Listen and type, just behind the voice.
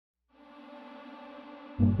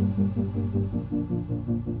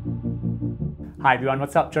Hi everyone,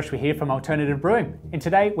 what's up? Joshua here from Alternative Brewing, and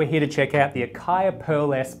today we're here to check out the Acaia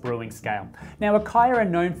Pearl S brewing scale. Now, Acaia are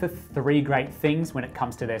known for three great things when it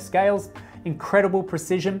comes to their scales: incredible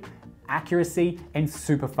precision, accuracy, and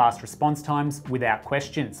super fast response times without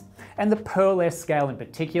questions. And the Pearl S scale in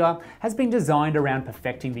particular has been designed around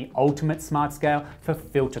perfecting the ultimate smart scale for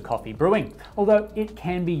filter coffee brewing, although it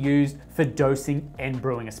can be used for dosing and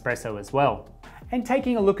brewing espresso as well. And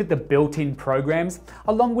taking a look at the built-in programs,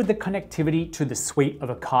 along with the connectivity to the suite of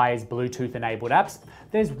Acaia's Bluetooth-enabled apps,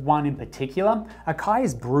 there's one in particular,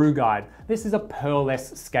 Acaia's Brew Guide. This is a Pearl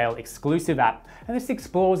S scale exclusive app, and this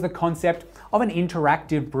explores the concept of an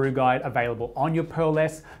interactive brew guide available on your Pearl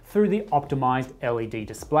S through the optimized LED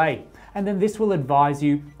display. And then this will advise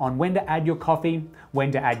you on when to add your coffee,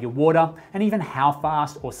 when to add your water, and even how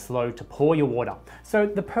fast or slow to pour your water. So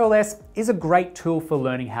the Pearl S is a great tool for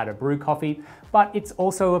learning how to brew coffee, but it's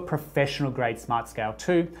also a professional grade smart scale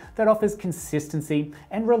too that offers consistency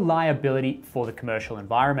and reliability for the commercial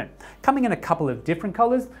environment. Coming in a couple of different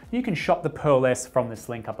colors, you can shop the Pearl S from this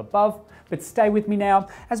link up above, but stay with me now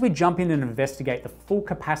as we jump in and investigate the full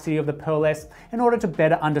capacity of the Pearl S in order to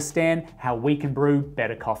better understand how we can brew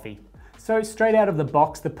better coffee. So straight out of the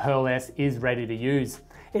box, the Pearl S is ready to use.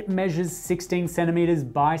 It measures 16 centimeters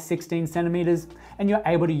by 16 centimeters, and you're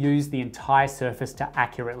able to use the entire surface to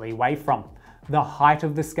accurately weigh from. The height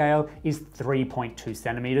of the scale is 3.2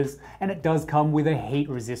 centimeters, and it does come with a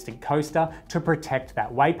heat-resistant coaster to protect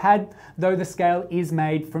that weigh pad, though the scale is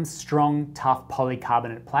made from strong, tough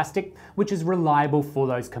polycarbonate plastic, which is reliable for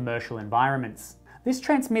those commercial environments. This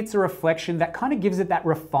transmits a reflection that kind of gives it that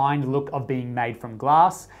refined look of being made from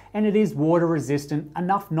glass, and it is water resistant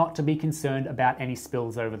enough not to be concerned about any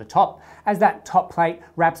spills over the top, as that top plate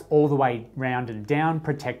wraps all the way round and down,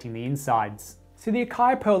 protecting the insides. So the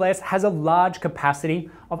Acaia Pearl S has a large capacity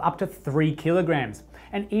of up to 3 kilograms,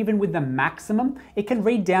 and even with the maximum, it can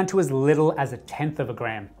read down to as little as 1/10 of a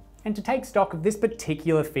gram. And to take stock of this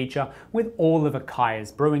particular feature with all of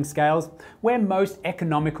Acaia's brewing scales, where most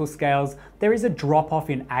economical scales, there is a drop-off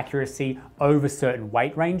in accuracy over certain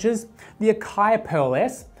weight ranges, the Acaia Pearl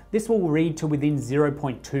S, this will read to within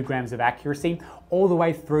 0.2 grams of accuracy, all the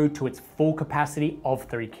way through to its full capacity of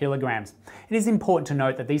 3 kilograms. It is important to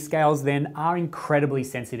note that these scales then are incredibly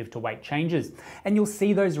sensitive to weight changes, and you'll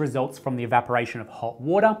see those results from the evaporation of hot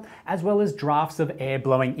water, as well as drafts of air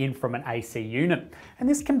blowing in from an AC unit. And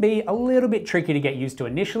this can be a little bit tricky to get used to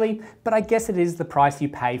initially, but I guess it is the price you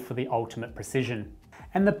pay for the ultimate precision.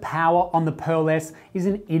 And the power on the Pearl S is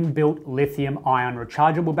an inbuilt lithium-ion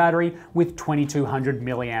rechargeable battery with 2200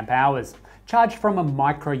 milliamp hours. Charged from a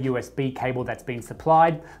micro USB cable that's been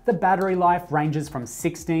supplied, the battery life ranges from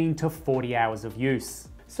 16 to 40 hours of use.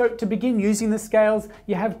 So to begin using the scales,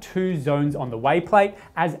 you have two zones on the weigh plate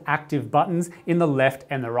as active buttons in the left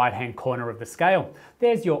and the right hand corner of the scale.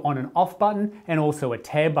 There's your on and off button and also a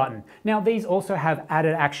tare button. Now these also have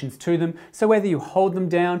added actions to them, so whether you hold them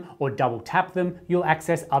down or double tap them, you'll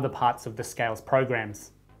access other parts of the scale's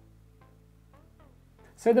programs.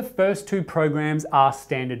 So the first two programs are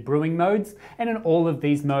standard brewing modes, and in all of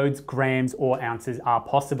these modes, grams or ounces are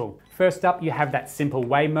possible. First up, you have that simple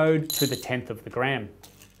weigh mode to the 1/10 of the gram.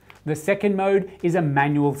 The second mode is a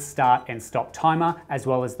manual start and stop timer, as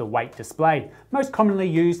well as the weight display, most commonly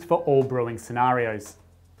used for all brewing scenarios.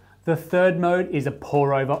 The third mode is a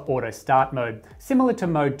pour over auto start mode. Similar to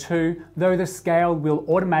mode 2, though the scale will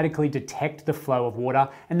automatically detect the flow of water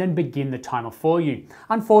and then begin the timer for you.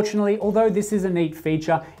 Unfortunately, although this is a neat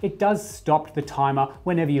feature, it does stop the timer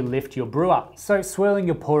whenever you lift your brewer. So swirling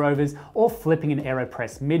your pour overs or flipping an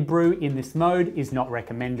AeroPress mid-brew in this mode is not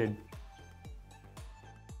recommended.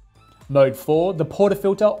 Mode 4, the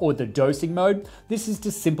portafilter or the dosing mode. This is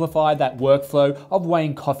to simplify that workflow of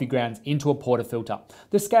weighing coffee grounds into a portafilter.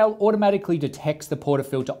 The scale automatically detects the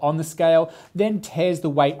portafilter on the scale, then tears the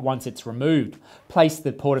weight once it's removed. Place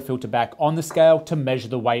the portafilter back on the scale to measure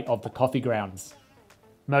the weight of the coffee grounds.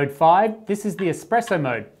 Mode 5, this is the espresso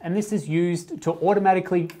mode, and this is used to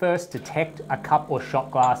automatically first detect a cup or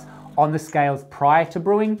shot glass on the scales prior to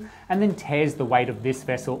brewing, and then tears the weight of this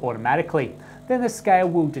vessel automatically. Then the scale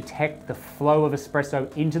will detect the flow of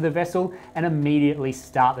espresso into the vessel and immediately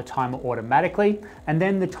start the timer automatically, and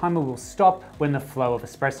then the timer will stop when the flow of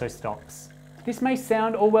espresso stops. This may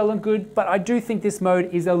sound all well and good, but I do think this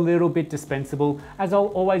mode is a little bit dispensable, as I'll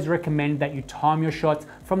always recommend that you time your shots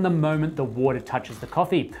from the moment the water touches the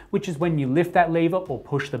coffee, which is when you lift that lever or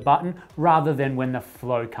push the button, rather than when the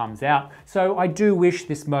flow comes out. So I do wish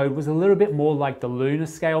this mode was a little bit more like the lunar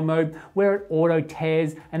scale mode, where it auto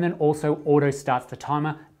tears and then also auto starts the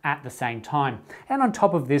timer at the same time. And on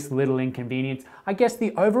top of this little inconvenience, I guess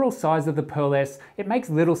the overall size of the Pearl S, it makes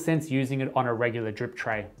little sense using it on a regular drip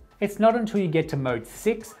tray. It's not until you get to mode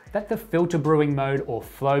 6 that the filter brewing mode or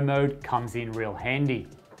flow mode comes in real handy.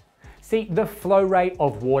 See, the flow rate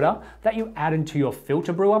of water that you add into your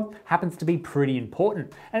filter brewer happens to be pretty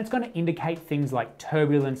important, and it's going to indicate things like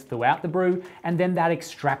turbulence throughout the brew and then that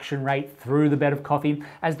extraction rate through the bed of coffee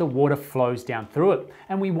as the water flows down through it.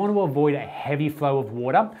 And we want to avoid a heavy flow of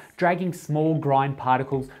water dragging small grind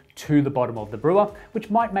particles to the bottom of the brewer, which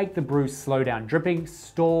might make the brew slow down dripping,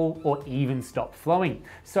 stall, or even stop flowing.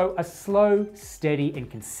 So a slow, steady,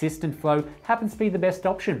 and consistent flow happens to be the best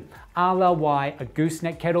option, a la why a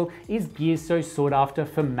gooseneck kettle is gear so sought after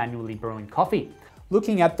for manually brewing coffee.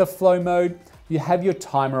 Looking at the flow mode, you have your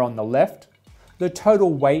timer on the left, the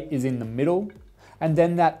total weight is in the middle, and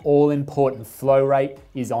then that all-important flow rate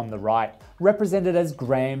is on the right, represented as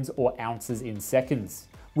grams or ounces in seconds,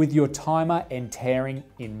 with your timer entering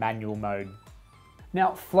in manual mode.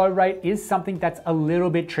 Now, flow rate is something that's a little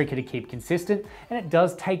bit tricky to keep consistent, and it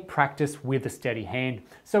does take practice with a steady hand.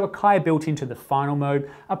 So Acaia built into the final mode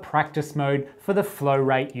a practice mode for the flow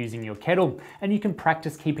rate using your kettle, and you can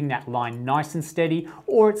practice keeping that line nice and steady,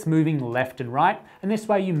 or it's moving left and right, and this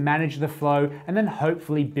way you manage the flow and then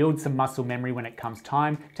hopefully build some muscle memory when it comes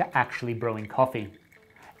time to actually brewing coffee.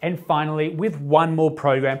 And finally, with one more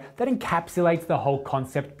program that encapsulates the whole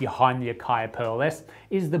concept behind the Acaia Pearl S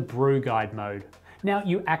is the Brew Guide mode. Now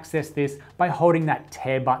you access this by holding that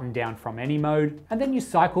tear button down from any mode, and then you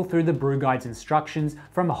cycle through the Brew Guide's instructions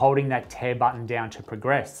from holding that tear button down to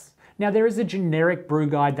progress. Now there is a generic brew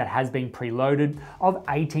guide that has been preloaded of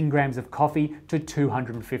 18 grams of coffee to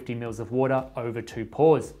 250 mils of water over 2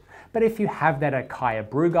 pours. But if you have that Acaia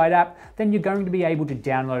Brew Guide app, then you're going to be able to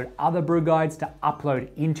download other brew guides to upload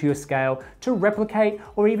into your scale to replicate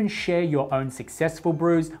or even share your own successful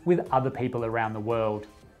brews with other people around the world.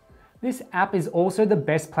 This app is also the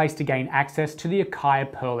best place to gain access to the Acaia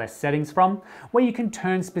Pearl S settings from, where you can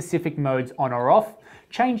turn specific modes on or off,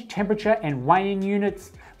 change temperature and weighing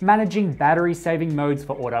units, managing battery saving modes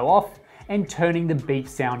for auto off, and turning the beep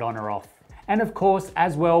sound on or off. And of course,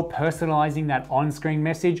 as well, personalizing that on-screen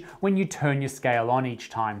message when you turn your scale on each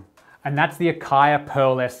time. And that's the Acaia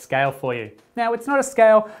Pearl S scale for you. Now, it's not a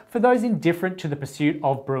scale for those indifferent to the pursuit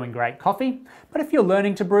of brewing great coffee, but if you're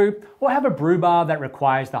learning to brew or have a brew bar that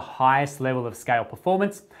requires the highest level of scale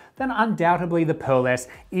performance, then undoubtedly the Pearl S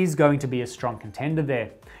is going to be a strong contender there.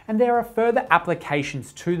 And there are further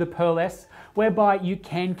applications to the Pearl S whereby you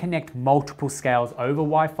can connect multiple scales over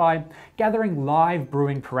Wi-Fi, gathering live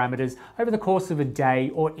brewing parameters over the course of a day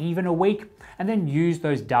or even a week, and then use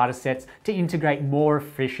those data sets to integrate more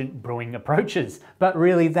efficient brewing approaches. But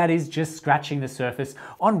really, that is just scratching the surface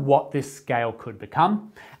on what this scale could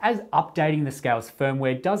become, as updating the scale's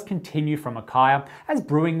firmware does continue from Acaia as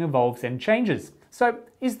brewing evolves and changes. So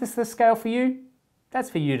is this the scale for you? That's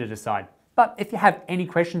for you to decide. But if you have any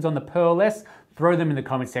questions on the Pearl S, throw them in the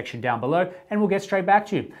comment section down below and we'll get straight back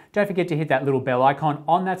to you. Don't forget to hit that little bell icon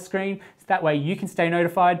on that screen, so that way you can stay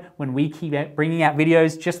notified when we keep bringing out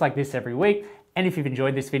videos just like this every week. And if you've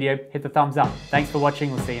enjoyed this video, hit the thumbs up. Thanks for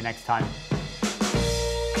watching, we'll see you next time.